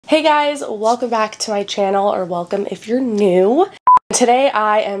Hey guys, welcome back to my channel, or welcome if you're new. Today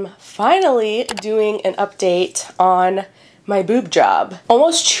I am finally doing an update on my boob job.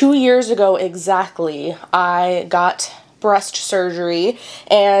 Almost 2 years ago exactly, I got breast surgery,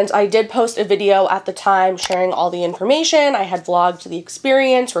 and I did post a video at the time sharing all the information. I had vlogged the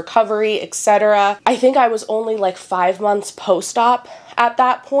experience, recovery, etc. I think I was only like 5 months post-op at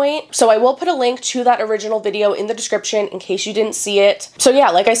that point. So I will put a link to that original video in the description in case you didn't see it. So yeah,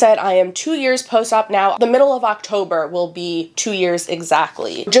 like I said, I am 2 years post-op now. The middle of October will be 2 years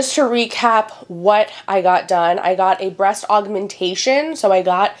exactly. Just to recap what I got done, I got a breast augmentation. So I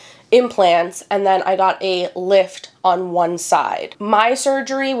got implants, and then I got a lift on one side. My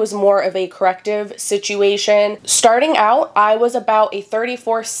surgery was more of a corrective situation. Starting out, I was about a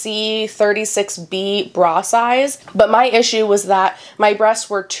 34C, 36B bra size, but my issue was that my breasts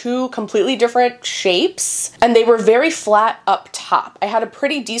were two completely different shapes, and they were very flat up top. I had a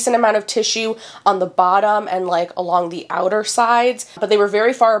pretty decent amount of tissue on the bottom and like along the outer sides, but they were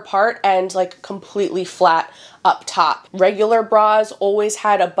very far apart and like completely flat up top. Regular bras always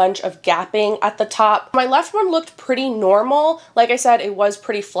had a bunch of gapping at the top. My left one looked pretty normal. Like I said, it was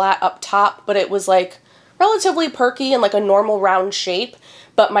pretty flat up top, but it was like relatively perky and like a normal round shape.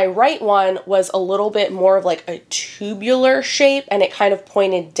 But my right one was a little bit more of like a tubular shape, and it kind of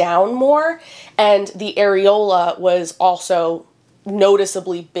pointed down more. And the areola was also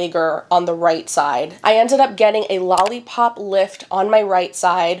noticeably bigger on the right side. I ended up getting a lollipop lift on my right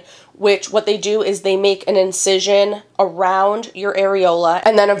side, which what they do is they make an incision around your areola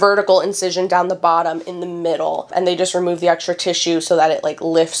and then a vertical incision down the bottom in the middle. And they just remove the extra tissue so that it like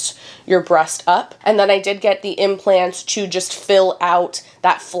lifts your breast up. And then I did get the implants to just fill out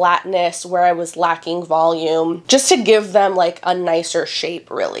that flatness where I was lacking volume, just to give them like a nicer shape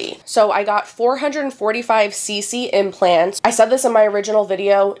really. So I got 445cc implants. I said this in my original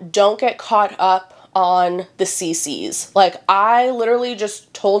video, don't get caught up on the cc's. Like, I literally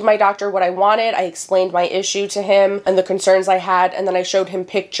just told my doctor what I wanted. I explained my issue to him and the concerns I had, and then I showed him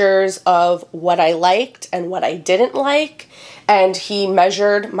pictures of what I liked and what I didn't like, and he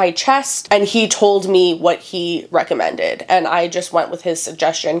measured my chest and he told me what he recommended, and I just went with his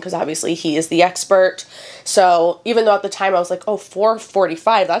suggestion because obviously he is the expert. So even though at the time I was like, oh,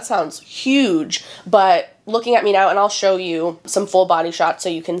 445, that sounds huge, but looking at me now, and I'll show you some full body shots so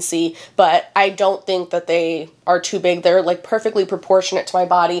you can see, but I don't think that they are too big. They're like perfectly proportionate to my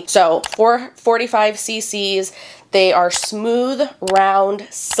body. So 445 cc's. They are smooth, round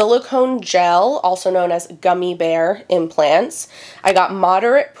silicone gel, also known as gummy bear implants. I got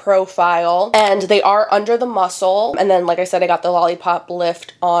moderate profile, and they are under the muscle. And then, like I said, I got the lollipop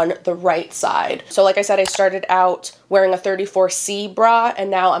lift on the right side. So like I said, I started out wearing a 34C bra, and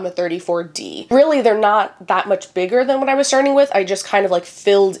now I'm a 34D. Really, they're not that much bigger than what I was starting with. I just kind of like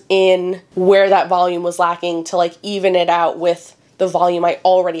filled in where that volume was lacking to like even it out with the volume I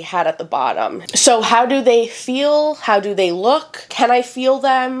already had at the bottom. So how do they feel? How do they look? Can I feel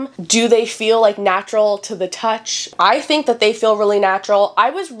them? Do they feel like natural to the touch? I think that they feel really natural.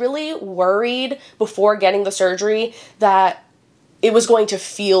 I was really worried before getting the surgery that it was going to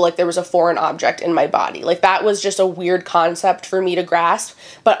feel like there was a foreign object in my body. Like, that was just a weird concept for me to grasp.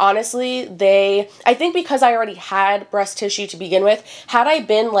 But honestly, I think because I already had breast tissue to begin with, had I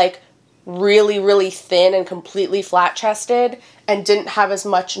been like really thin and completely flat chested and didn't have as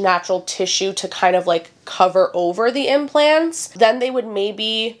much natural tissue to kind of like cover over the implants, then they would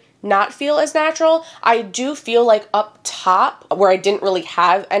maybe not feel as natural. I do feel like up top, where I didn't really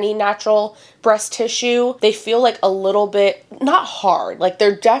have any natural breast tissue, they feel like a little bit, not hard, like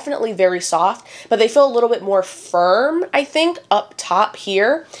they're definitely very soft, but they feel a little bit more firm, I think, up top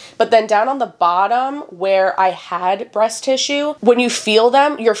here. But then down on the bottom where I had breast tissue, when you feel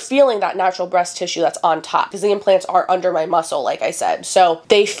them, you're feeling that natural breast tissue that's on top, because the implants are under my muscle, like I said. So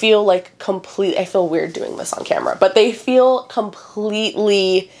they feel like I feel weird doing this on camera, but they feel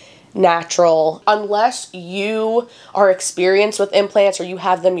completely natural, unless you are experienced with implants or you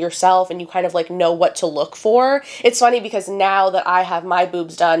have them yourself and you kind of like know what to look for. It's funny because now that I have my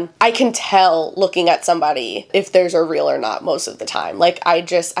boobs done, I can tell looking at somebody if there's a real or not most of the time. Like, I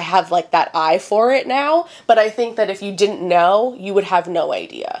have like that eye for it now, but I think that if you didn't know, you would have no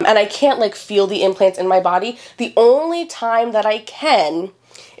idea. And I can't like feel the implants in my body. The only time that I can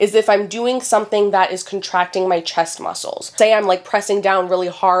is if I'm doing something that is contracting my chest muscles. Say I'm like pressing down really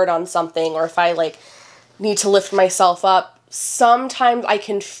hard on something, or if I like need to lift myself up, sometimes I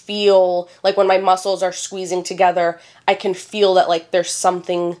can feel like when my muscles are squeezing together, I can feel that like there's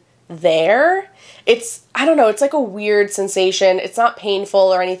something there. I don't know, it's like a weird sensation. It's not painful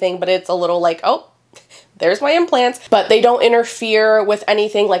or anything, but it's a little like, oh, there's my implants, but they don't interfere with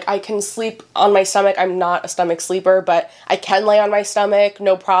anything. Like, I can sleep on my stomach. I'm not a stomach sleeper, but I can lay on my stomach,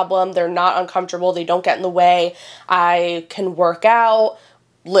 no problem. They're not uncomfortable. They don't get in the way. I can work out,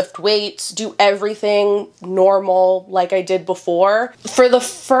 lift weights, do everything normal like I did before. For the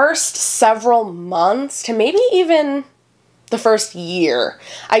first several months to maybe even the first year,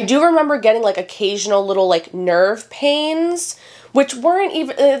 I do remember getting like occasional little like nerve pains, which weren't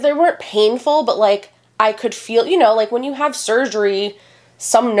even, they weren't painful, but like I could feel, you know, like when you have surgery,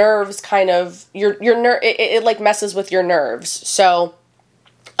 some nerves kind of, it like messes with your nerves. So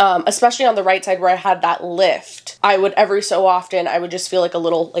especially on the right side where I had that lift, I would every so often, I would just feel like a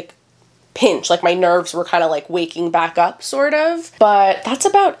little like pinch, like my nerves were kind of like waking back up sort of, but that's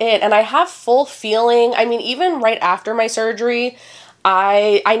about it. And I have full feeling, I mean, even right after my surgery,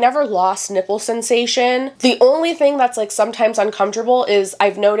 I never lost nipple sensation. The only thing that's like sometimes uncomfortable is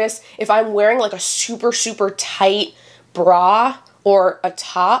I've noticed if I'm wearing like a super, super tight bra or a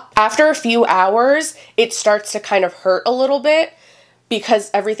top, after a few hours, it starts to kind of hurt a little bit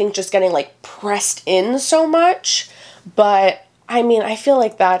because everything's just getting like pressed in so much. But I mean, I feel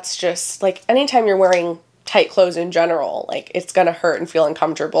like that's just like anytime you're wearing tight clothes in general, like it's gonna hurt and feel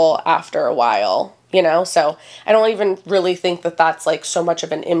uncomfortable after a while, you know? So I don't even really think that that's like so much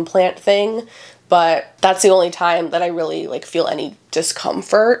of an implant thing, but that's the only time that I really like feel any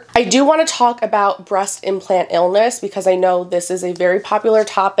discomfort. I do want to talk about breast implant illness because I know this is a very popular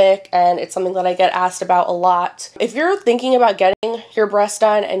topic and it's something that I get asked about a lot. If you're thinking about getting your breast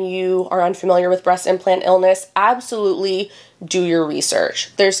done and you are unfamiliar with breast implant illness, absolutely do your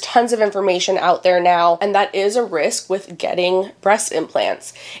research. There's tons of information out there now, and that is a risk with getting breast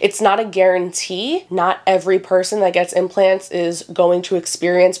implants. It's not a guarantee. Not every person that gets implants is going to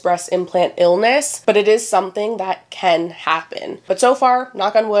experience breast implant illness, but it is something that can happen. But so far,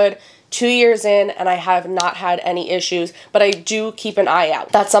 knock on wood, 2 years in and I have not had any issues, but I do keep an eye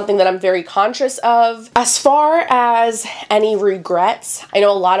out. That's something that I'm very conscious of. As far as any regrets, I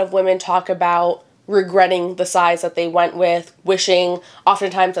know a lot of women talk about regretting the size that they went with, wishing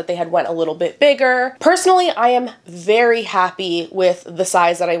oftentimes that they had went a little bit bigger. Personally, I am very happy with the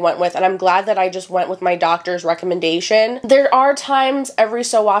size that I went with, and I'm glad that I just went with my doctor's recommendation. There are times every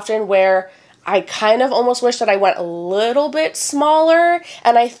so often where I kind of almost wish that I went a little bit smaller,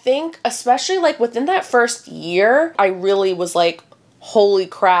 and I think especially like within that first year, I really was like, holy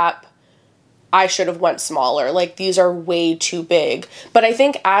crap, I should have went smaller. Like, these are way too big. But I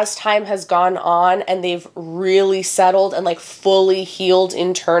think as time has gone on and they've really settled and like fully healed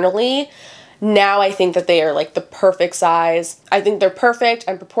internally, now I think that they are like the perfect size. I think they're perfect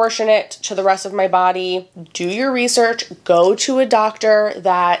and proportionate to the rest of my body. Do your research, go to a doctor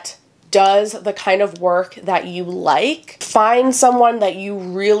that does the kind of work that you like. Find someone that you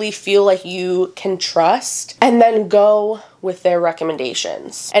really feel like you can trust, and then go with their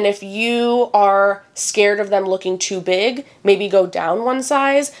recommendations. And if you are scared of them looking too big, maybe go down one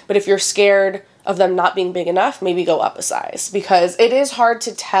size. But if you're scared of them not being big enough, maybe go up a size, because it is hard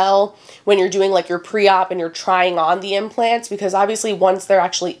to tell when you're doing like your pre-op and you're trying on the implants, because obviously once they're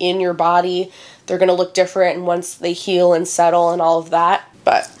actually in your body, they're gonna look different, and once they heal and settle and all of that.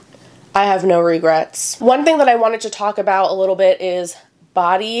 But I have no regrets. One thing that I wanted to talk about a little bit is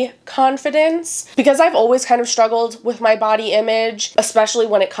body confidence, because I've always kind of struggled with my body image, especially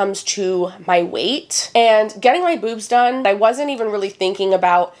when it comes to my weight. And getting my boobs done, I wasn't even really thinking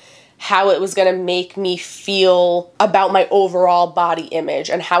about how it was going to make me feel about my overall body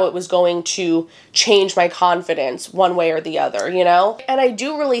image and how it was going to change my confidence one way or the other, you know? And I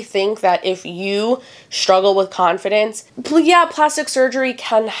do really think that if you struggle with confidence, yeah, plastic surgery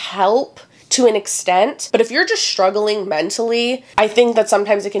can help to an extent, but if you're just struggling mentally, I think that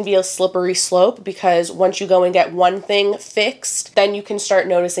sometimes it can be a slippery slope, because once you go and get one thing fixed, then you can start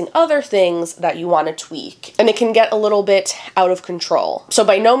noticing other things that you want to tweak, and it can get a little bit out of control. So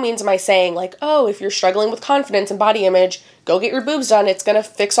by no means am I saying like, oh, if you're struggling with confidence and body image, go get your boobs done, it's gonna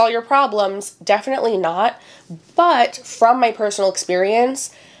fix all your problems. Definitely not. But from my personal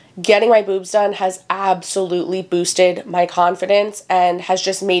experience, getting my boobs done has absolutely boosted my confidence and has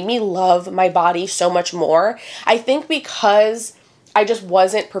just made me love my body so much more. I think because I just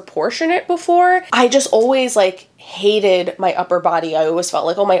wasn't proportionate before, I just always like hated my upper body. I always felt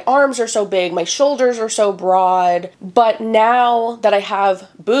like, oh, my arms are so big, my shoulders are so broad. But now that I have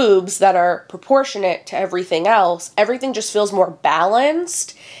boobs that are proportionate to everything else, everything just feels more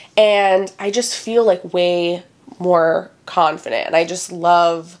balanced, and I just feel like way more confident. And I just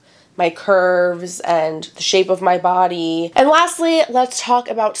love my curves and the shape of my body. And lastly, let's talk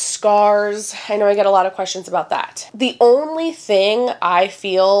about scars. I know I get a lot of questions about that. The only thing I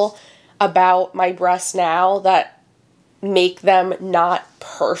feel about my breasts now that make them not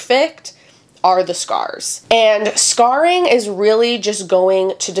perfect are the scars. And scarring is really just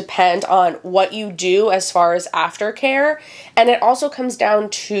going to depend on what you do as far as aftercare, and it also comes down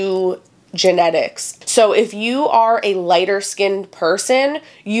to genetics. So if you are a lighter skinned person,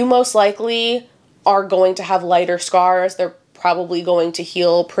 you most likely are going to have lighter scars. They're probably going to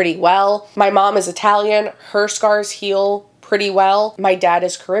heal pretty well. My mom is Italian, her scars heal pretty well. My dad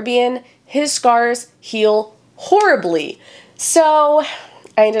is Caribbean, his scars heal horribly. So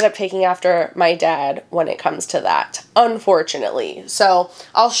I ended up taking after my dad when it comes to that, unfortunately. So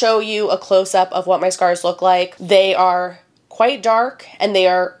I'll show you a close-up of what my scars look like. They are quite dark and they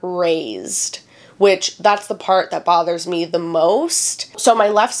are raised, which that's the part that bothers me the most. So my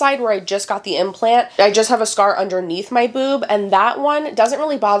left side where I just got the implant, I just have a scar underneath my boob, and that one doesn't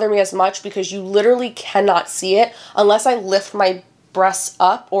really bother me as much because you literally cannot see it unless I lift my breasts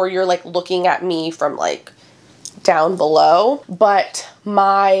up or you're like looking at me from like down below. But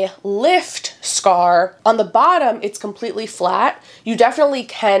my lift scar on the bottom, it's completely flat. You definitely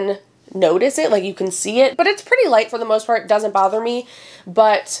can notice it, like you can see it, but it's pretty light for the most part. It doesn't bother me.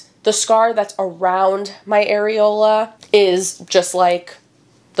 But the scar that's around my areola is just like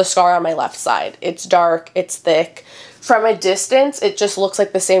the scar on my left side. It's dark, it's thick. From a distance, it just looks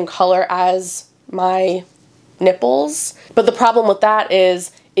like the same color as my nipples. But the problem with that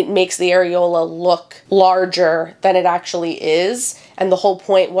is it makes the areola look larger than it actually is. And the whole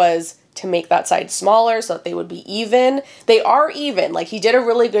point was to make that side smaller so that they would be even. They are even, like he did a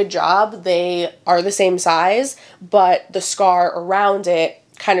really good job. They are the same size, but the scar around it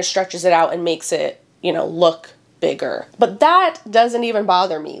kind of stretches it out and makes it, you know, look bigger. But that doesn't even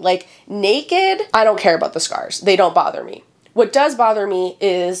bother me. Like naked, I don't care about the scars. They don't bother me. What does bother me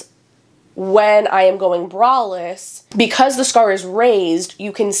is when I am going braless, because the scar is raised,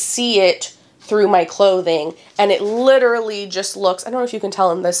 you can see it through my clothing, and it literally just looks, I don't know if you can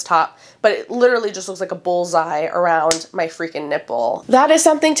tell in this top, but it literally just looks like a bullseye around my freaking nipple. That is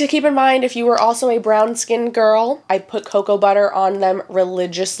something to keep in mind if you were also a brown-skinned girl. I put cocoa butter on them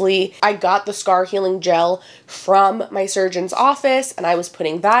religiously. I got the scar healing gel from my surgeon's office, and I was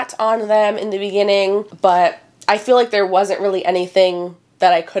putting that on them in the beginning, but I feel like there wasn't really anything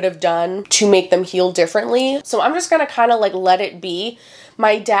that I could have done to make them heal differently. So I'm just gonna kind of like let it be.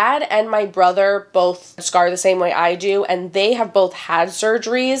 My dad and my brother both scar the same way I do, and they have both had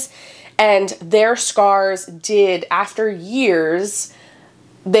surgeries, and their scars did, after years,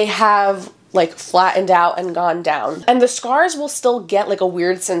 they have like flattened out and gone down. And the scars will still get like a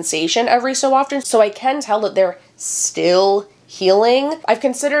weird sensation every so often, so I can tell that they're still healing. I've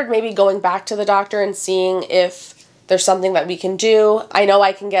considered maybe going back to the doctor and seeing if there's something that we can do. I know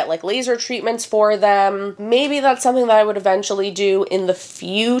I can get like laser treatments for them. Maybe that's something that I would eventually do in the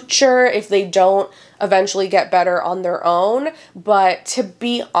future if they don't eventually get better on their own. But to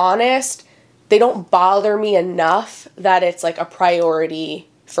be honest, they don't bother me enough that it's like a priority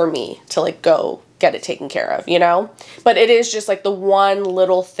for me to like go get it taken care of, you know? But it is just like the one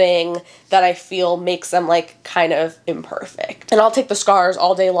little thing that I feel makes them like kind of imperfect. And I'll take the scars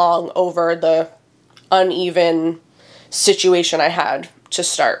all day long over the uneven situation I had to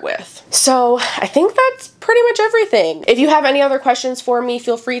start with. So I think that's pretty much everything. If you have any other questions for me,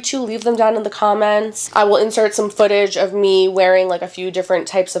 feel free to leave them down in the comments. I will insert some footage of me wearing like a few different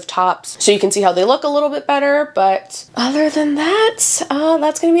types of tops so you can see how they look a little bit better. But other than that,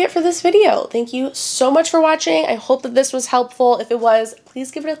 that's gonna be it for this video. Thank you so much for watching. I hope that this was helpful. If it was,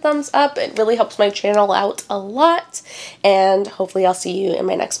 please give it a thumbs up. It really helps my channel out a lot. And hopefully I'll see you in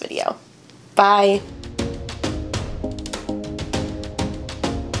my next video. Bye.